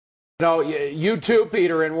No, you too,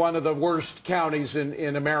 Peter, in one of the worst counties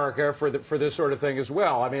in America for this sort of thing as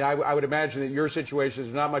well. I mean, I would imagine that your situation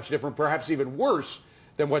is not much different, perhaps even worse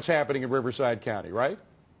than what's happening in Riverside County, right?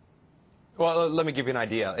 Well, let me give you an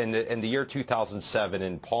idea. In the year 2007,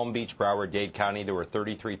 in Palm Beach, Broward, Dade County, there were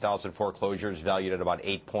 33,000 foreclosures valued at about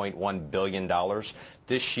 $8.1 billion.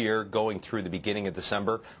 This year, going through the beginning of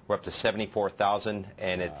December, we're up to 74,000,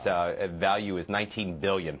 and its value is $19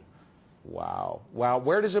 billion. Wow. Wow.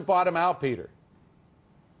 Where does it bottom out, Peter?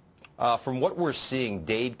 From what we're seeing,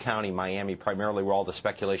 Dade County, Miami, primarily where all the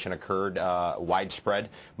speculation occurred, widespread.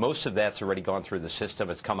 Most of that's already gone through the system.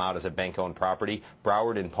 It's come out as a bank-owned property.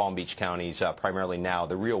 Broward and Palm Beach counties, primarily now,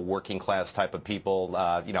 the real working-class type of people,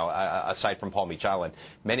 aside from Palm Beach Island,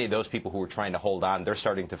 many of those people who were trying to hold on, they're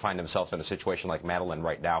starting to find themselves in a situation like Madeline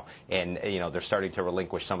right now, and they're starting to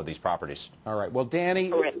relinquish some of these properties. All right. Well, Danny,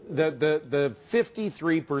 the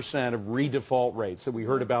 53% of redefault rates that we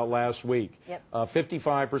heard about last week,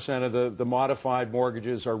 55% of the modified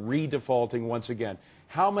mortgages are redefaulting once again.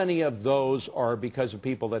 How many of those are because of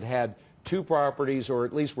people that had two properties, or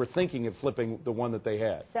at least were thinking of flipping the one that they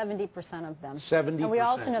had? 70% of them. 70%. And we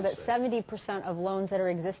also know that 70% of loans that are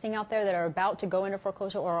existing out there that are about to go into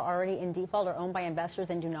foreclosure or are already in default are owned by investors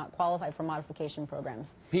and do not qualify for modification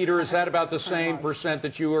programs. Peter, is that about the same percent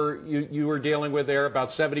that you were dealing with there? About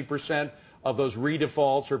 70% of those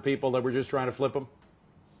redefaults are people that were just trying to flip them?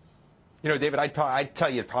 You know, David, I'd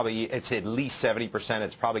tell you it's at least 70%.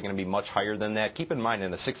 It's probably going to be much higher than that. Keep in mind,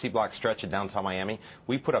 in a 60-block stretch of downtown Miami,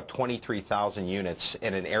 we put up 23,000 units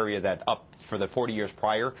in an area that up for the 40 years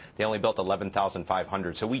prior, they only built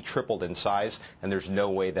 11,500. So we tripled in size, and there's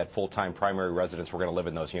no way that full-time primary residents were going to live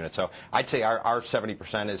in those units. So I'd say our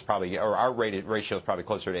 70% is probably, or our ratio is probably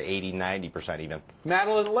closer to 80, 90% even.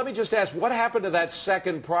 Madeline, let me just ask, what happened to that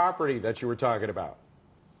second property that you were talking about?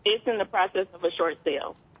 It's in the process of a short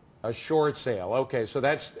sale. A short sale. Okay, so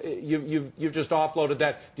that's you've just offloaded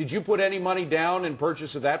that. Did you put any money down in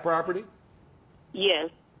purchase of that property?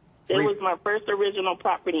 Yes. It was my first original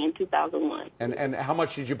property in 2001. And how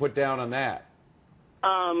much did you put down on that?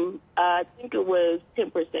 I think it was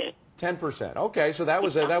 10%. 10%. Okay, so that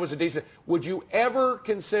was a decent. Would you ever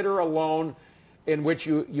consider a loan in which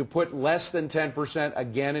you put less than 10%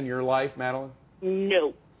 again in your life, Madeline?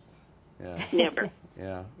 No. Yeah. Never.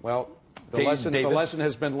 Yeah. Well, the lesson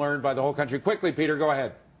has been learned by the whole country. Quickly, Peter, go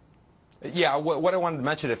ahead. Yeah, what I wanted to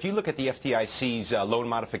mention, if you look at the FDIC's loan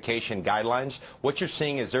modification guidelines, what you're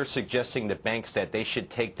seeing is they're suggesting to banks that they should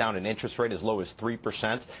take down an interest rate as low as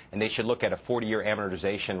 3%, and they should look at a 40-year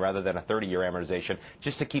amortization rather than a 30-year amortization,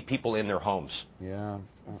 just to keep people in their homes. Yeah.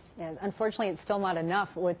 Yeah, unfortunately, it's still not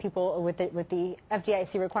enough with people with the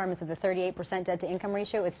FDIC requirements of the 38% debt-to-income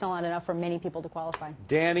ratio. It's still not enough for many people to qualify.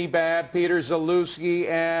 Danny Babb, Peter Zalewski,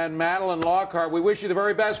 and Madeline Lockhart. We wish you the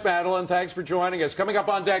very best, Madeline. Thanks for joining us. Coming up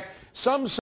on deck, some